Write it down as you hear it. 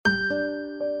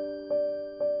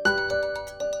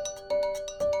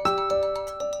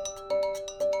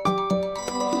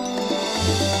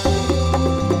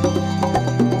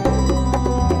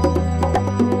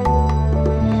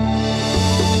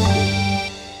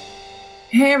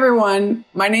Hey everyone,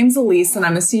 my name's Elise and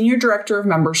I'm the Senior Director of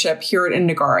Membership here at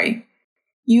Indagari.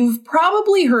 You've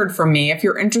probably heard from me if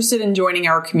you're interested in joining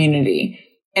our community.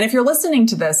 And if you're listening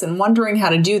to this and wondering how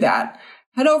to do that,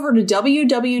 head over to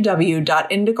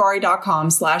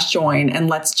www.indagari.com/join and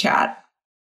let's chat.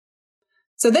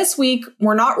 So this week,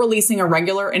 we're not releasing a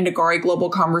regular Indagari Global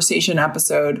Conversation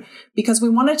episode because we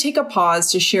want to take a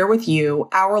pause to share with you,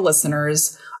 our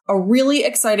listeners, a really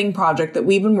exciting project that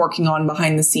we've been working on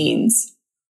behind the scenes.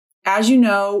 As you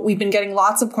know, we've been getting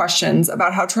lots of questions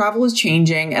about how travel is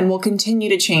changing and will continue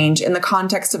to change in the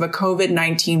context of a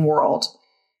COVID-19 world.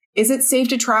 Is it safe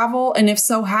to travel? And if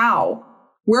so, how?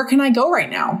 Where can I go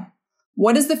right now?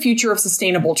 What is the future of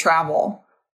sustainable travel?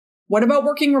 What about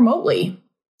working remotely?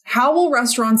 How will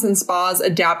restaurants and spas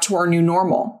adapt to our new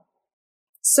normal?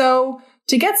 So,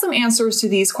 to get some answers to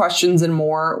these questions and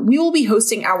more, we will be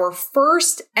hosting our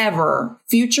first ever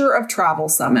Future of Travel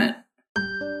Summit.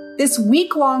 This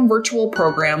week-long virtual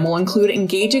program will include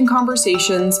engaging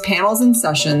conversations, panels, and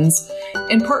sessions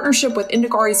in partnership with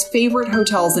Indagari's favorite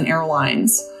hotels and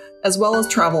airlines, as well as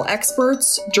travel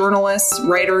experts, journalists,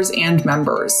 writers, and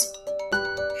members.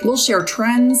 We'll share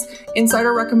trends,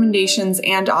 insider recommendations,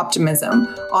 and optimism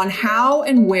on how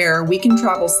and where we can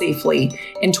travel safely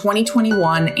in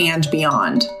 2021 and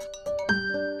beyond.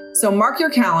 So mark your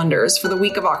calendars for the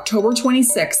week of October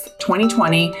 26th,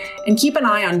 2020, and keep an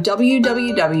eye on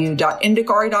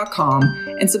www.indagari.com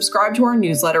and subscribe to our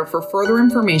newsletter for further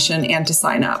information and to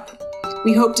sign up.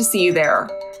 We hope to see you there.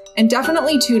 And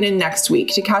definitely tune in next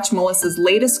week to catch Melissa's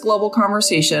latest global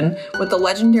conversation with the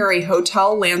legendary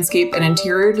hotel, landscape, and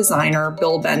interior designer,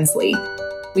 Bill Bensley.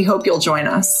 We hope you'll join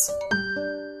us.